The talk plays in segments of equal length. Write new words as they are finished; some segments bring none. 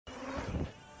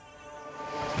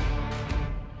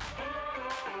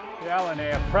Yeah,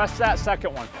 Linnea, press that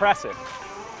second one, press it.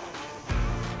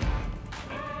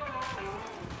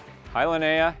 Hi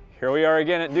Linnea, here we are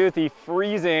again at Duthie,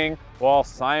 freezing while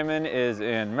Simon is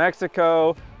in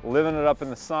Mexico, living it up in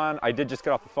the sun. I did just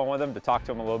get off the phone with him to talk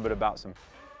to him a little bit about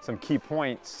some key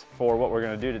points for what we're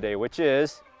gonna do today, which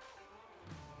is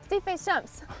steep face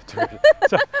jumps.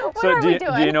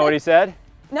 do you know what he said?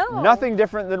 No. Nothing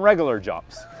different than regular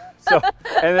jumps. So,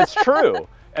 and it's true.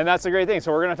 And that's a great thing.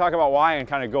 So we're going to talk about why and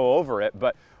kind of go over it.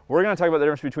 But we're going to talk about the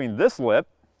difference between this lip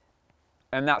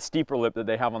and that steeper lip that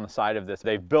they have on the side of this.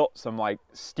 They've built some like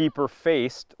steeper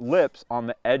faced lips on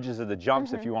the edges of the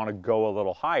jumps if you want to go a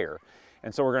little higher.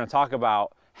 And so we're going to talk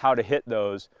about how to hit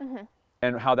those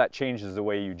and how that changes the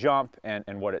way you jump and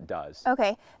what it does.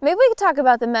 Okay, maybe we could talk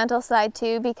about the mental side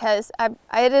too, because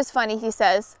it is funny, he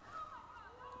says,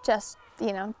 just,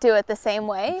 you know, do it the same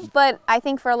way. But I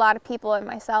think for a lot of people and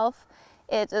myself,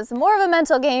 it is more of a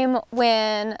mental game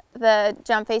when the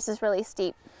jump face is really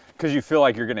steep. Because you feel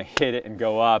like you're gonna hit it and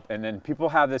go up, and then people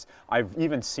have this, I've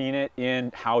even seen it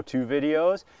in how-to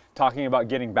videos, talking about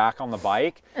getting back on the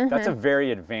bike. That's a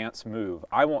very advanced move.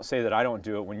 I won't say that I don't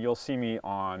do it. When you'll see me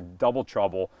on Double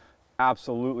Trouble,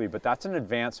 absolutely, but that's an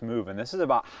advanced move, and this is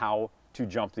about how to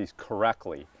jump these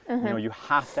correctly. You know, you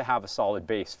have to have a solid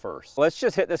base first. Let's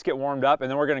just hit this, get warmed up,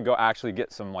 and then we're gonna go actually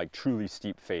get some like truly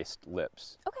steep-faced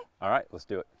lips. Okay. All right, let's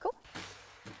do it. Cool.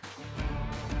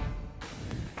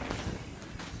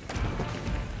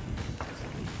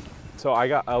 So I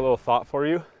got a little thought for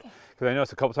you, because I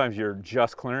noticed a couple times you're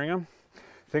just clearing them.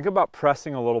 Think about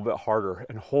pressing a little bit harder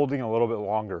and holding a little bit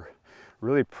longer.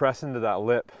 Really press into that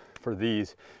lip for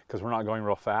these, because we're not going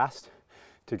real fast,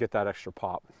 to get that extra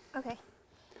pop. Okay.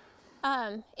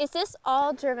 Is this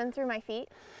all driven through my feet?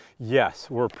 Yes,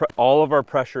 all of our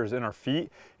pressure is in our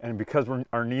feet, and because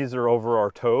our knees are over our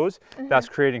toes, that's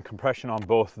creating compression on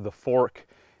both the fork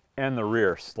and the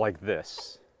rear, like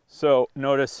this. So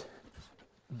notice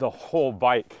the whole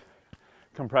bike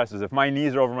compresses. If my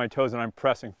knees are over my toes and I'm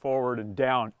pressing forward and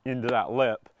down into that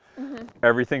lip,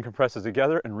 everything compresses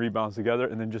together and rebounds together,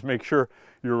 and then just make sure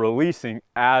you're releasing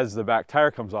as the back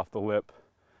tire comes off the lip,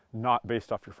 not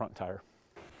based off your front tire.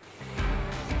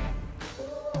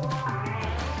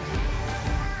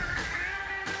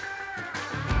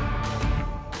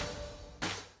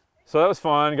 So that was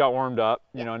fun, got warmed up.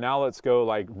 You know, now let's go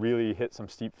like really hit some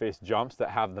steep face jumps that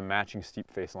have the matching steep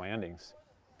face landings.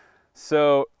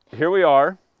 So here we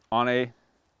are on a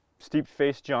steep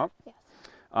face jump.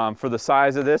 Yes. For the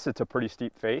size of this, it's a pretty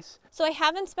steep face. So I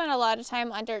haven't spent a lot of time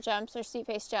on dirt jumps or steep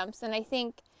face jumps, and I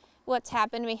think what's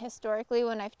happened to me historically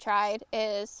when I've tried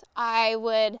is I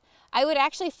would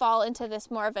actually fall into this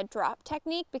more of a drop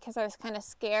technique because I was kind of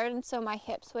scared, and so my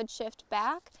hips would shift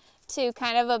back to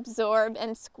kind of absorb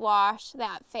and squash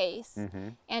that face.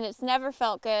 And it's never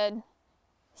felt good,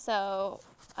 so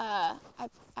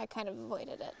I kind of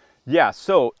avoided it. Yeah,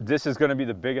 so this is going to be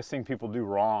the biggest thing people do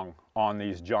wrong on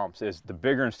these jumps, is the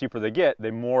bigger and steeper they get,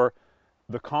 the more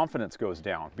the confidence goes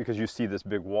down, because you see this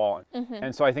big wall.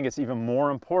 And so I think it's even more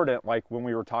important, like when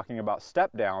we were talking about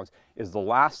step downs, is the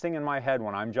last thing in my head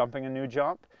when I'm jumping a new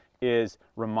jump is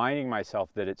reminding myself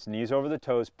that it's knees over the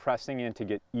toes, pressing in to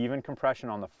get even compression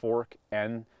on the fork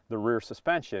and the rear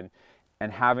suspension,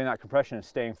 and having that compression and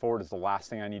staying forward is the last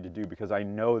thing I need to do, because I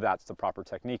know that's the proper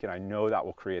technique and I know that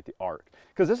will create the arc.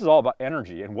 Because this is all about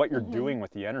energy and what you're doing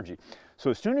with the energy. So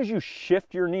as soon as you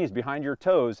shift your knees behind your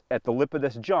toes at the lip of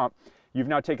this jump, you've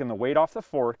now taken the weight off the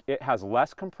fork. It has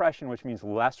less compression, which means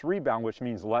less rebound, which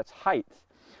means less height.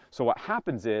 So what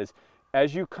happens is,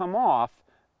 as you come off,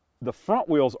 the front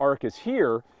wheel's arc is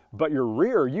here, but your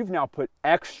rear, you've now put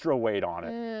extra weight on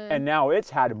it. And now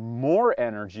it's had more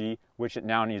energy, which it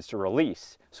now needs to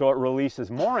release. So it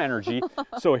releases more energy.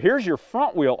 So here's your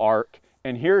front wheel arc,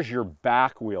 and here's your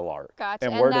back wheel arc. Gotcha.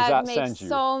 And where does that makes send you?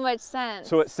 So much sense.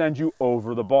 So it sends you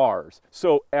over the bars.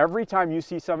 So every time you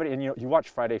see somebody, and you watch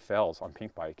Friday Fails on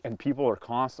Pink Bike, and people are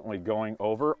constantly going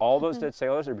over, all those dead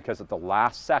sailors are because at the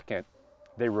last second,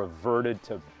 they reverted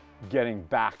to getting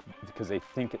back because they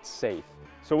think it's safe.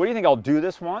 So what do you think? I'll do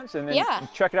this once and then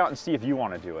check it out and see if you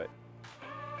want to do it.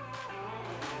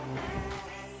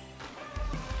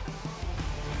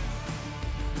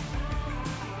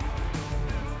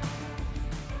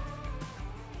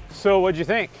 So what'd you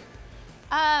think?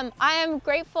 I am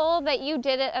grateful that you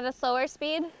did it at a slower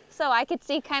speed, so I could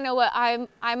see kind of what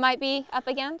I might be up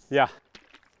against. Yeah.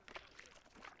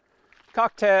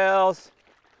 Cocktails.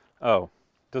 Oh,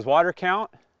 does water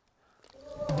count?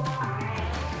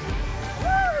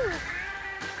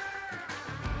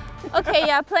 Okay,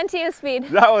 yeah, plenty of speed.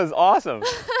 That was awesome.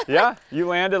 Yeah, you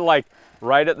landed like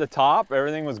right at the top.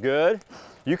 Everything was good.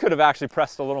 You could have actually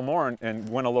pressed a little more and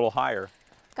went a little higher.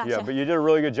 Gotcha. Yeah, but you did a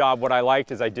really good job. What I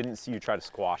liked is I didn't see you try to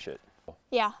squash it.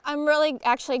 Yeah, I'm really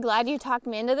actually glad you talked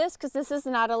me into this because this is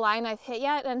not a line I've hit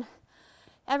yet, and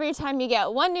every time you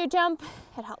get one new jump,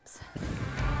 it helps.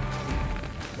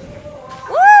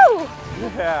 Woo!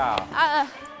 Yeah.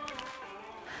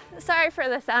 Sorry for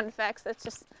the sound effects. It's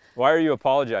just. Why are you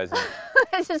apologizing?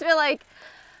 I just feel like.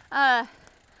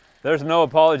 There's no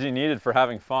apology needed for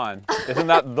having fun. Isn't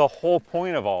that the whole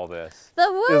point of all this? The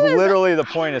woo is literally the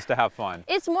point is to have fun.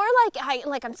 It's more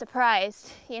like I'm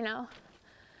surprised, you know.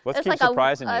 Let's it's keep like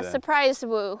surprising you a then. surprise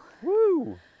woo.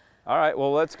 Woo! All right,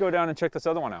 well, let's go down and check this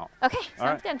other one out. Okay,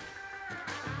 sounds good.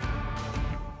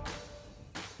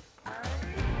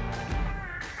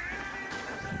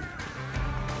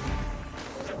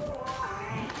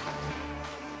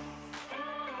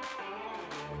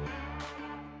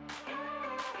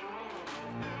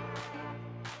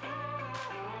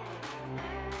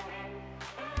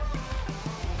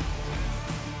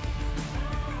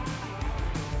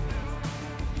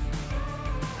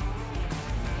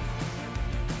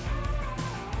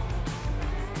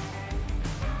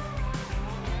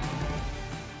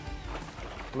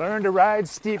 Learn to ride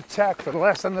steep tech for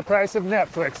less than the price of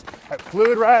Netflix at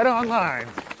Fluidride Online.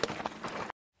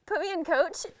 Put me in,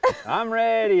 coach. I'm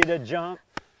ready to jump.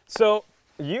 So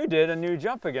you did a new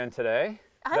jump again today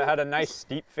that had a nice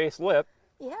steep face lip.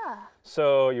 Yeah.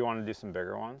 So you want to do some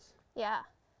bigger ones? Yeah.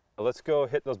 Let's go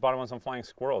hit those bottom ones on Flying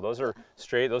Squirrel. Those are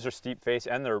straight, those are steep face,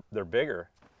 and they're bigger.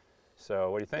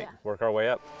 So what do you think? Yeah. Work our way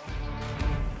up.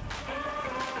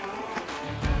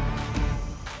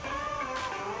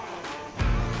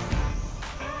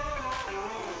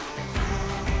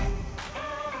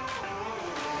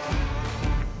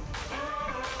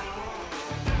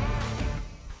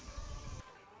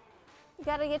 You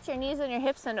gotta get your knees and your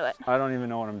hips into it. I don't even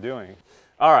know what I'm doing.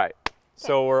 All right,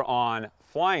 so we're on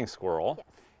Flying Squirrel, Yes.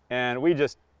 and we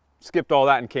just skipped all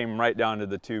that and came right down to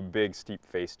the two big steep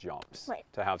face jumps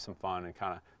to have some fun and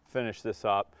kind of finish this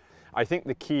up. I think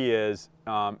the key is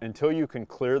until you can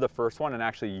clear the first one and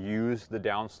actually use the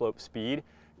downslope speed,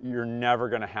 you're never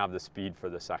gonna have the speed for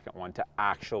the second one to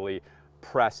actually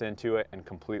press into it and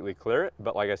completely clear it.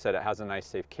 But like I said, it has a nice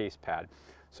safe case pad.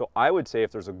 So I would say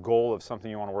if there's a goal of something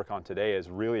you want to work on today is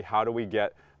really how do we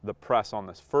get the press on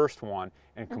this first one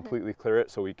and completely clear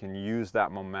it so we can use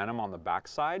that momentum on the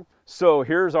backside. So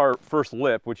here's our first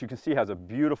lip, which you can see has a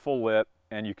beautiful lip,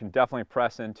 and you can definitely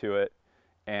press into it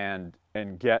and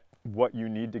get what you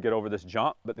need to get over this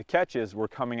jump. But the catch is we're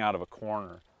coming out of a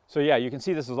corner. So yeah, you can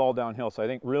see this is all downhill. So I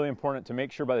think really important to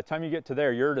make sure by the time you get to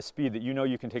there, you're at a speed that you know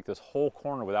you can take this whole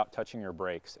corner without touching your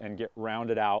brakes and get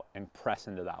rounded out and press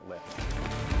into that lip.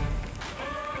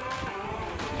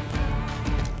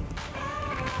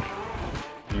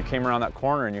 You came around that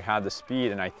corner and you had the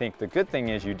speed, and I think the good thing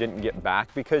is you didn't get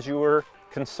back because you were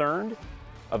concerned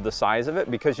of the size of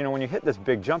it, because you know when you hit this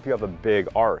big jump you have a big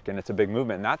arc and it's a big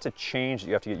movement, and that's a change that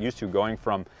you have to get used to, going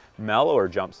from mellower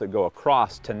jumps that go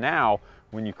across to now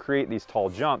when you create these tall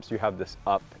jumps you have this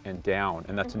up and down,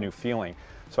 and that's a new feeling.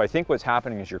 So I think what's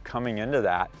happening is you're coming into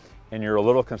that and you're a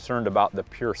little concerned about the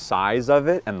pure size of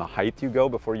it and the height you go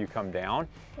before you come down,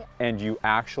 and you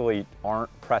actually aren't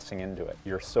pressing into it.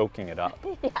 You're soaking it up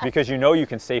because you know you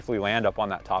can safely land up on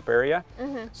that top area.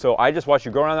 So I just watched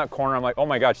you go around that corner. I'm like, oh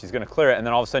my God, she's gonna clear it. And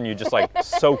then all of a sudden you just like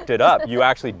soaked it up. You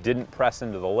actually didn't press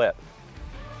into the lip.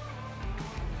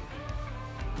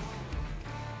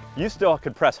 You still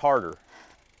could press harder.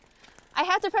 I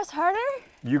have to press harder?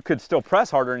 You could still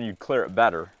press harder and you'd clear it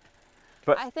better.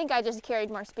 But I think I just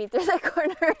carried more speed through that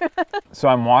corner. So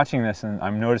I'm watching this and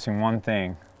I'm noticing one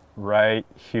thing right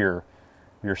here.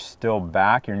 You're still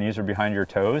back, your knees are behind your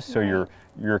toes, so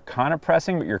you're kind of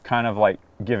pressing, but you're kind of like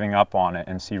giving up on it,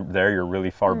 and see there you're really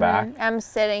far back. I'm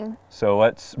sitting. So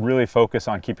let's really focus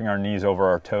on keeping our knees over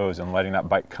our toes and letting that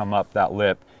bike come up that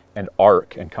lip and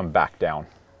arc and come back down.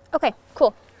 Okay,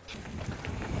 cool.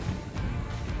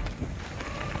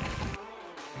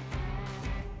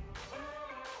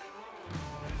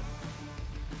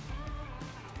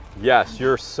 Yes,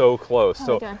 you're so close. How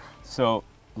are we doing? So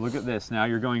look at this. Now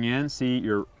you're going in. See,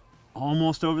 you're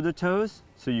almost over the toes.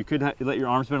 So you could let your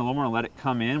arms bend a little more and let it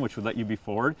come in, which would let you be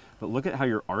forward. But look at how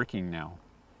you're arcing now.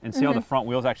 And see how the front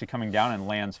wheel is actually coming down and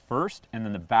lands first, and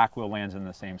then the back wheel lands in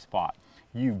the same spot.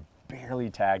 You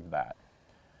barely tagged that.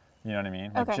 You know what I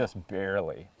mean? Like just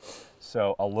barely.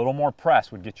 So a little more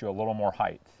press would get you a little more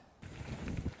height.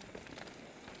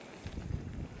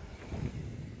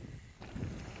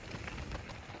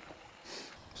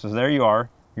 So there you are.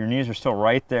 Your knees are still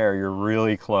right there. You're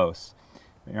really close.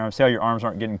 You know, see how your arms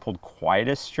aren't getting pulled quite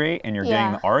as straight, and you're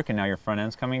getting the arc, and now your front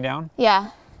end's coming down?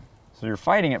 Yeah. So you're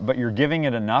fighting it, but you're giving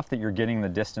it enough that you're getting the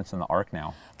distance in the arc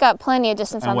now. Got plenty of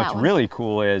distance on that one. And what's really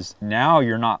cool is now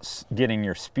you're not getting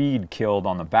your speed killed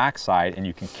on the backside, and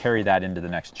you can carry that into the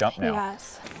next jump now.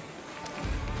 Yes.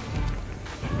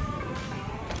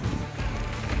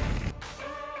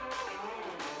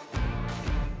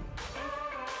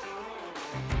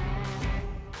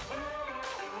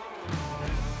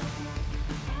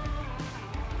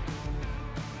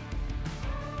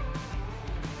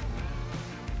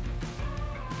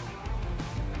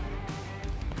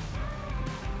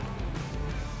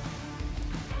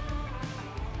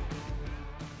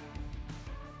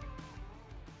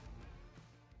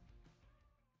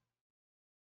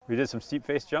 We did some steep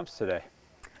face jumps today.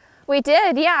 We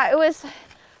did, yeah. It was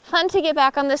fun to get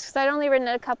back on this because I'd only ridden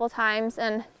it a couple times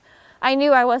and I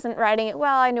knew I wasn't riding it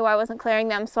well. I knew I wasn't clearing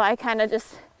them, so I kind of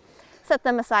just set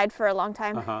them aside for a long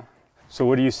time. So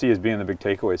what do you see as being the big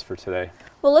takeaways for today?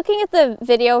 Well, looking at the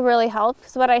video really helped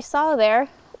because what I saw there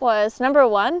was, number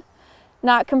one,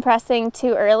 not compressing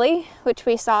too early, which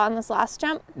we saw on this last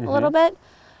jump a little bit.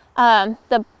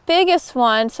 The biggest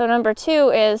one, so number two,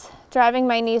 is driving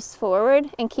my knees forward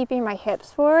and keeping my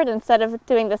hips forward instead of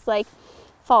doing this like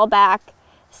fall back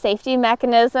safety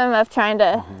mechanism of trying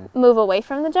to move away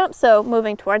from the jump, so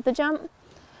moving toward the jump.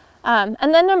 And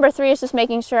then number three is just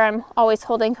making sure I'm always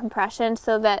holding compression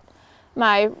so that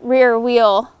my rear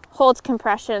wheel holds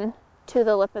compression to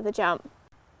the lip of the jump.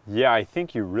 Yeah, I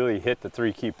think you really hit the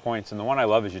three key points, and the one I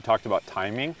love is you talked about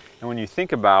timing. And when you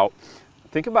think about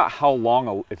how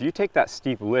long, if you take that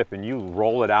steep lip and you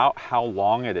roll it out, how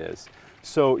long it is.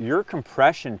 So your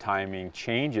compression timing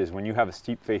changes when you have a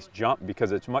steep face jump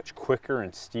because it's much quicker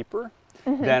and steeper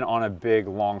than on a big,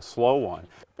 long, slow one.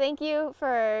 Thank you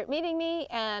for meeting me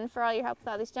and for all your help with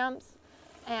all these jumps.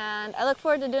 And I look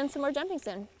forward to doing some more jumping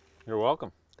soon. You're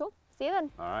welcome. Cool. See you then.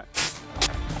 All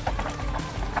right.